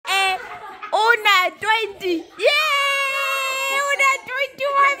20. Yay! Una 20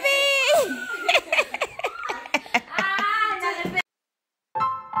 wapi?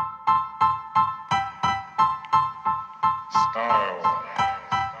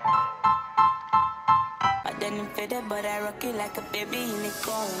 I didn't fit it, but I rock it like a baby in the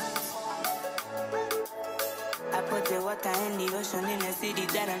cold. I put the water in the ocean in the city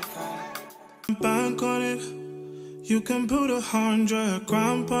that I'm from. Bank on it. You can put 100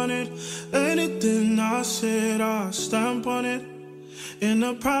 grand on it. Anything I said, I'll stamp on it. In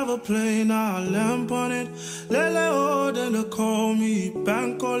a private plane, I'll lamp on it. Lele oh, then they call me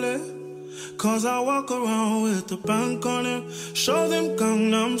bank on it. Cause I walk around with the bank on it. Show them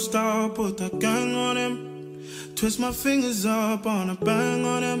Gangnam Style, put the gang on him. Twist my fingers up on a bang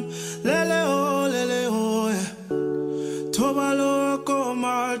on him. Lele oh, yeah. Tobalo ko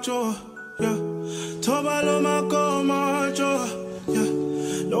macho, yeah. Tobalo mako macho, yeah.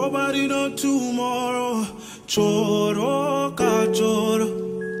 Nobody know tomorrow. Choro ka choro.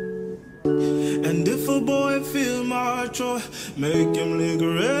 And if a boy feel macho, make him lick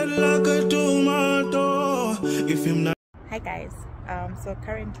red like a tomato. If him not. Hi guys, so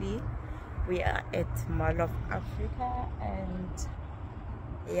currently we are at Mall of Africa, and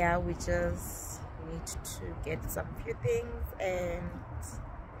yeah, we just need to get some few things and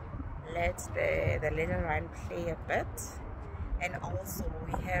let the little one play a bit. And also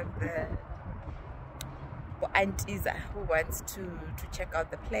we have the aunties who wants to check out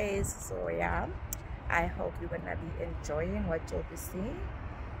the place. So yeah, I hope you're gonna be enjoying what you'll be seeing.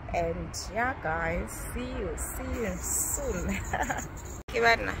 And yeah guys, see you soon. Here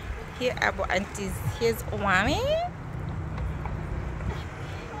are our aunties. Here's Omami.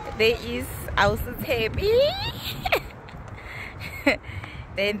 There is also Tebi.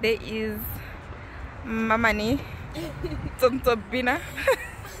 Then there is Mamani Tontobina.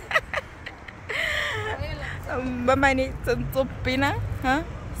 Mamani Tontobina. Huh?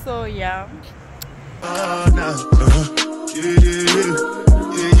 So yeah.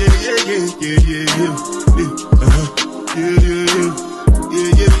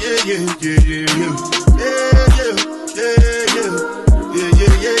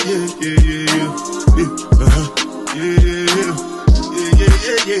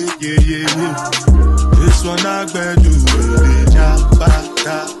 This one I better do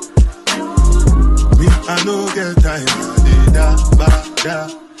me, I no get time.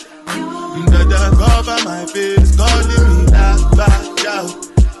 Dada cover my face, calling me da.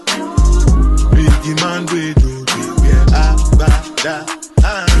 Biggie man, we do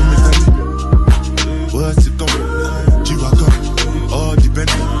what's it going? G-Wagon, all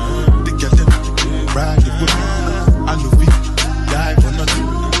depends. The girl them ride the whip. I know we die for nothing.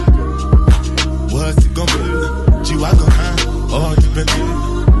 What's it going? G-Wagon, all depends.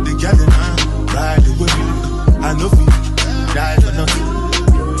 The girl them ride the whip. I know we die for nothing.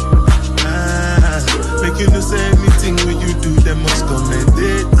 Make you no say anything when you do, they must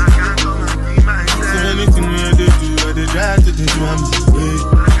commendate. So anything when they do, or they try to do, I'm way.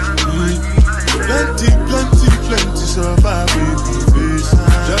 Plenty survive with the face.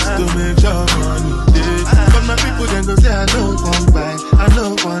 Just to make your money day. But my people then go say I know one buy, I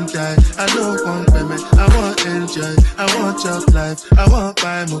know one die, I know one payment. I want enjoy, I want job life, I want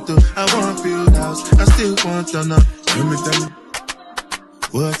buy motor, I want build house, I still want to know. Let me tell you,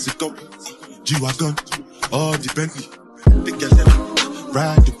 what's it called? G-Wagon, all the Bentley. The girl that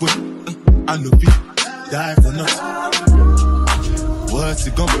ride the whip. I know people die for nothing. What's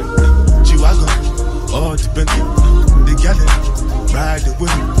it gonna? G-Wagon, all the Bentley. The girl that ride the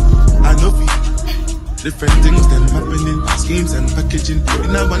whip. I know people. Different things them happening, schemes and packaging.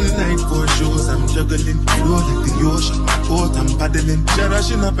 In a one night for shows, I'm juggling. Flow like the ocean, port I'm paddling.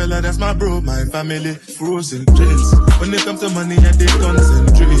 Cherishing a fella, that's my bro, my family. Frozen trains. When it comes to money, I they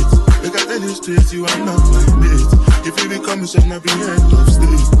concentrate. Look at the streets, you are not my mate. If you become a son, I'll be head of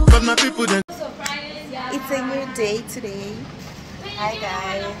state. But my people then. It's a new day today. Hi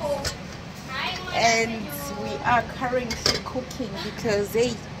guys. And we are currently cooking because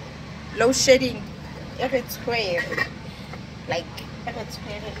they low shedding every 12. Like every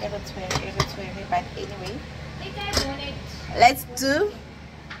 12. But anyway, let's do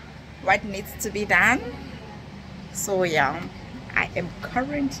what needs to be done. So yeah, I am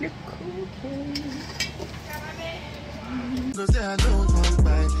currently cooking. I don't want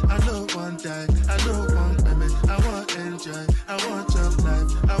buy, I don't want die, I don't want payment, I want enjoy, I want job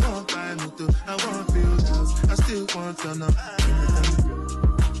life, I want buy motor, I want build house, I still want to know.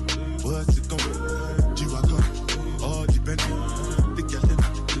 What's it going? G-Wagon, all depends. The girl them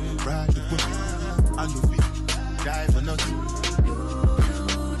ride the whip. I know we die for nothing.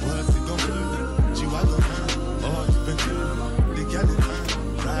 What's it going?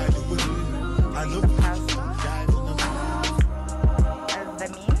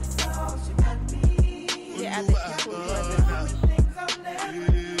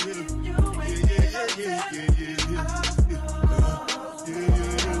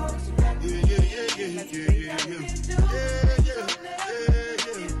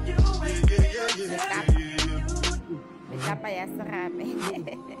 papa ya serame.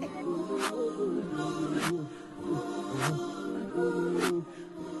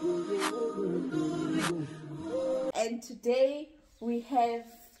 And today we have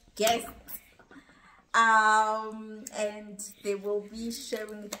guests, and they will be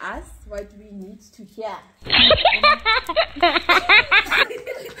sharing with us what we need to hear.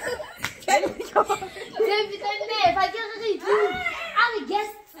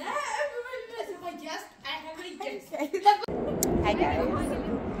 Hi guys,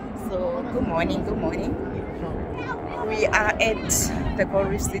 so good morning. We are at the Gold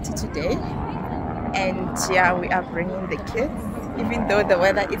Reef City today, and yeah, we are bringing the kids, even though the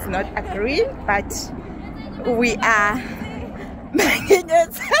weather is not agreeing, but we are making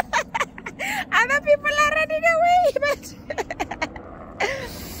it. Other people are running away, but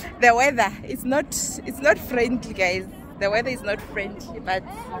the weather is not friendly, guys. The weather is not friendly, but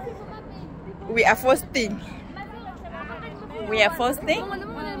we are forcing.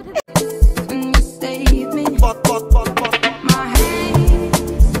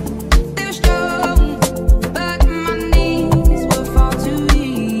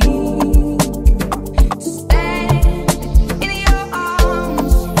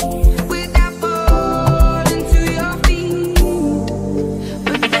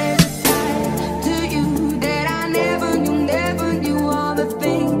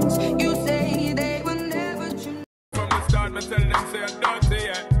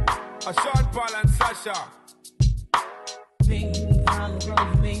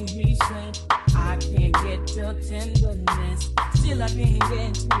 I can't get your tenderness. Still I can't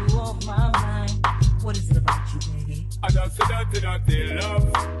get you off my mind. What is it about you, baby? I just said dirty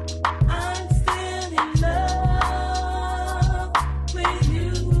love. I'm still in love with you,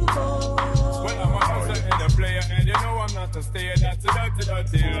 boy. Well, I'm a hustler and a player, and you know I'm not a stayer. That's a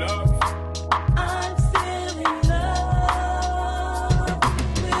dirty love. I'm still in love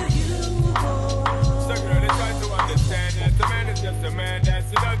with you, boy. So girl, they try to understand that the man is just a man.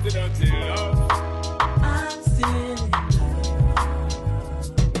 That's a dirty love. I'm still in love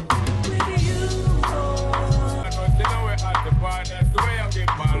with you, boy. Because you know we're at the bar. That's the way I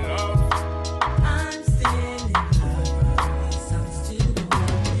give my love. I'm still in love. Yes, I'm still in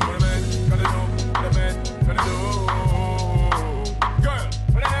love. What a man gotta do, what a man gotta do. Girl,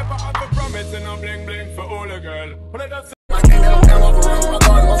 but I never have a promise and I'm bling bling for all the girl. But I just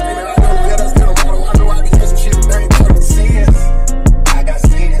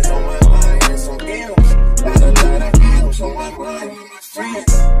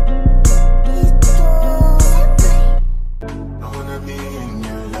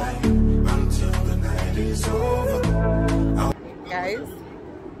Guys,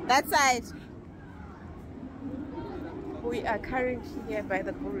 that side. We are currently here by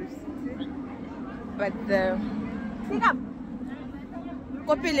the Gold Reef City, but the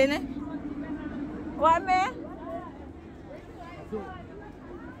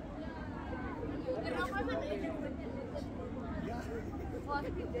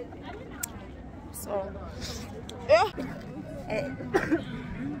so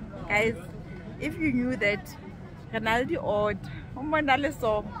guys, if you knew that Ronaldo odd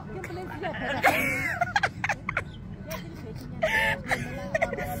so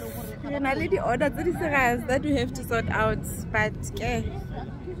Ronaldo ordered 30 seconds that we have to sort out, but okay.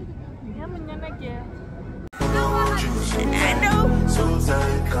 I know.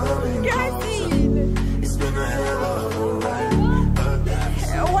 It's been a hell of a ride.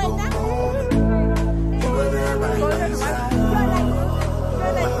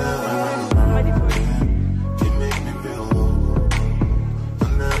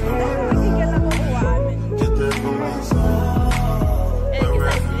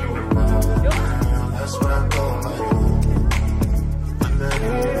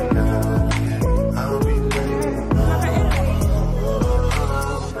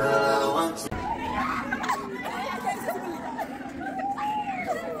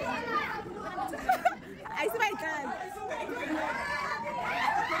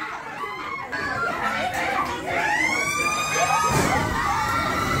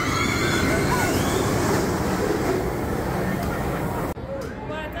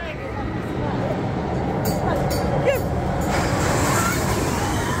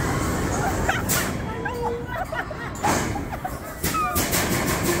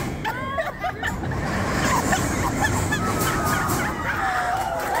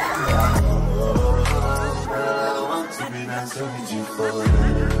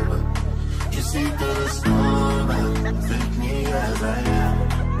 You see through the storm and take me as I am.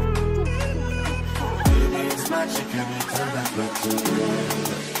 Baby, it's magic every time I look to you.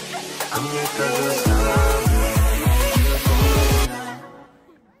 I'm your girl,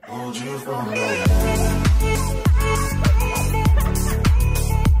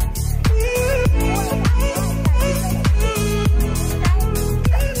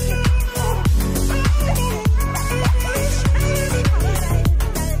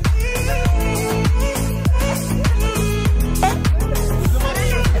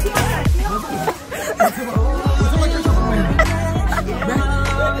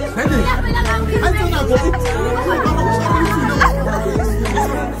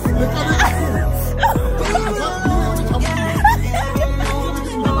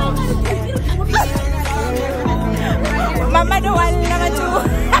 Mama don't want number 2.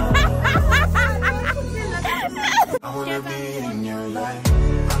 I wanna be in your life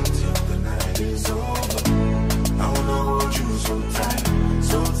until the night is over. I wanna hold you so tight,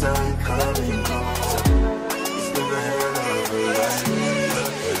 coming closer. It's never hell of a ride.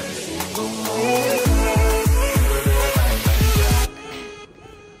 Go home.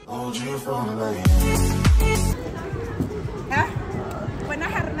 Hold you for life. When I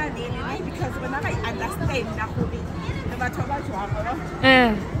had a daily because when I understand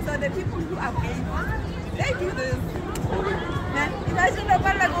so the people who are paying, they do this. Imagine the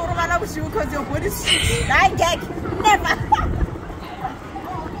one like Urumala with you because your body is I gag never.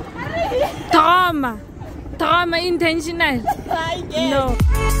 Trauma intentional. I gag. No.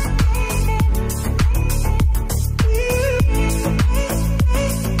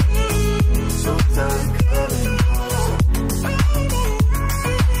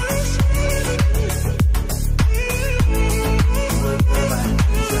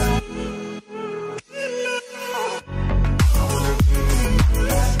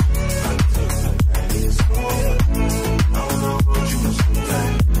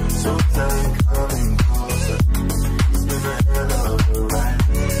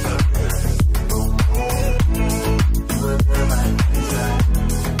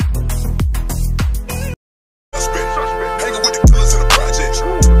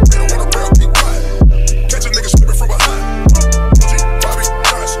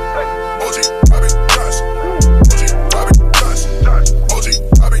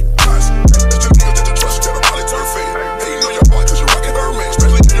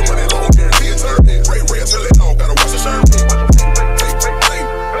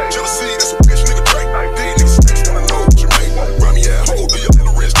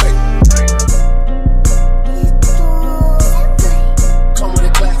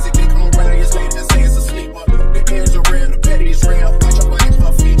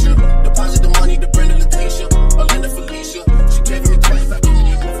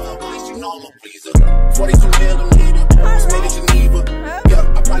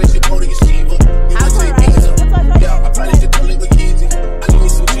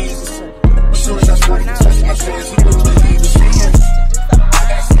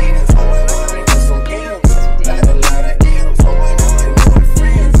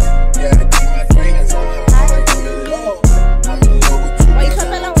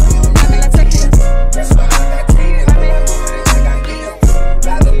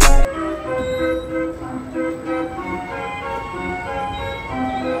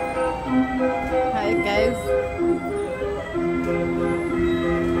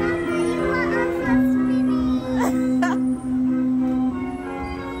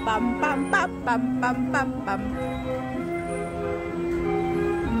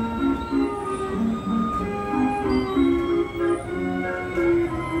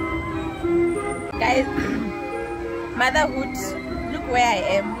 Guys, motherhood, look where I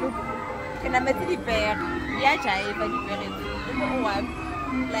am. Look, can I make the bear? Yeah,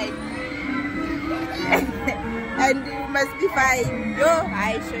 like, and you must be fine. Yo,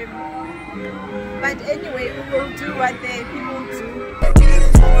 I shame. But anyway, we will do what the people do.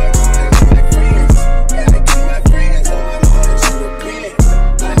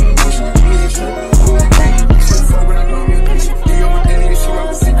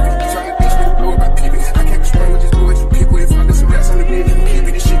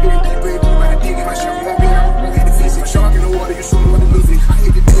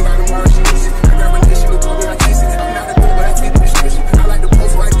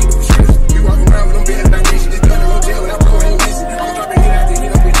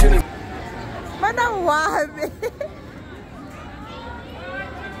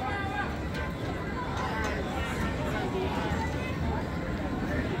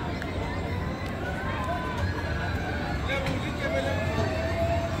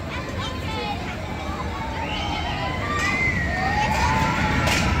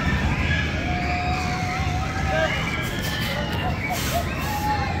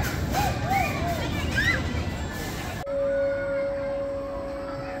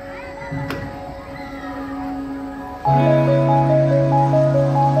 Say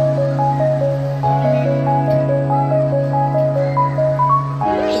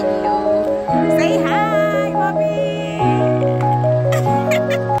hi, Bobby.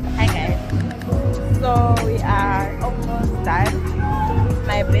 Hi guys. So we are almost done.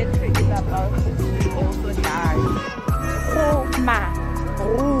 My battery is about to also die. Oh my,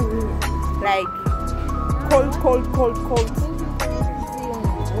 like cold.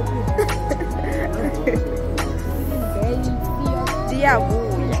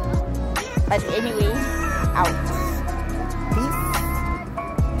 But anyway, out. Peace.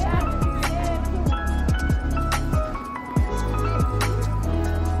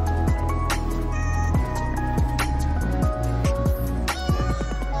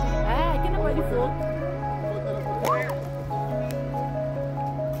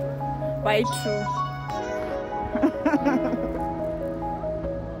 Why true?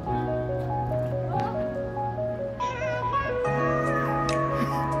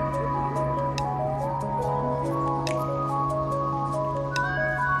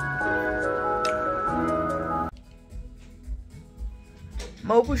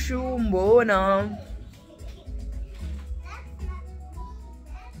 Mabushumbo na.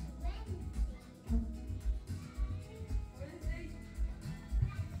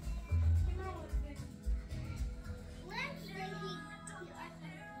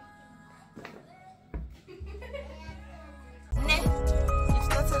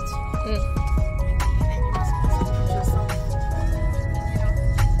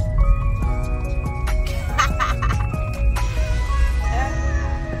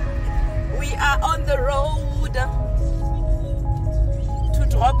 We are on the road to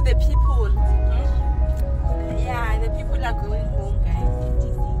drop the people. Yeah, the people are going home, guys.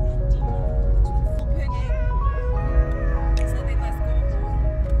 So they must go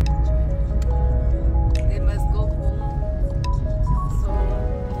home. They must go home. So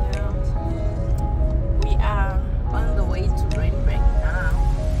yeah, we are on the way to Rainbank now,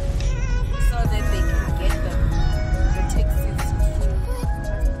 so that they can get the taxis to.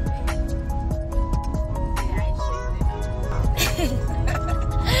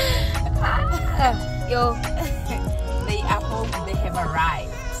 Yo, they are home. They have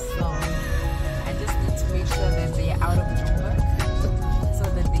arrived. So I just need to make sure that they are out of Joburg, so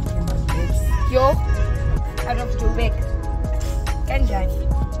that they can relax. Yo, out of Joburg. Kanjani.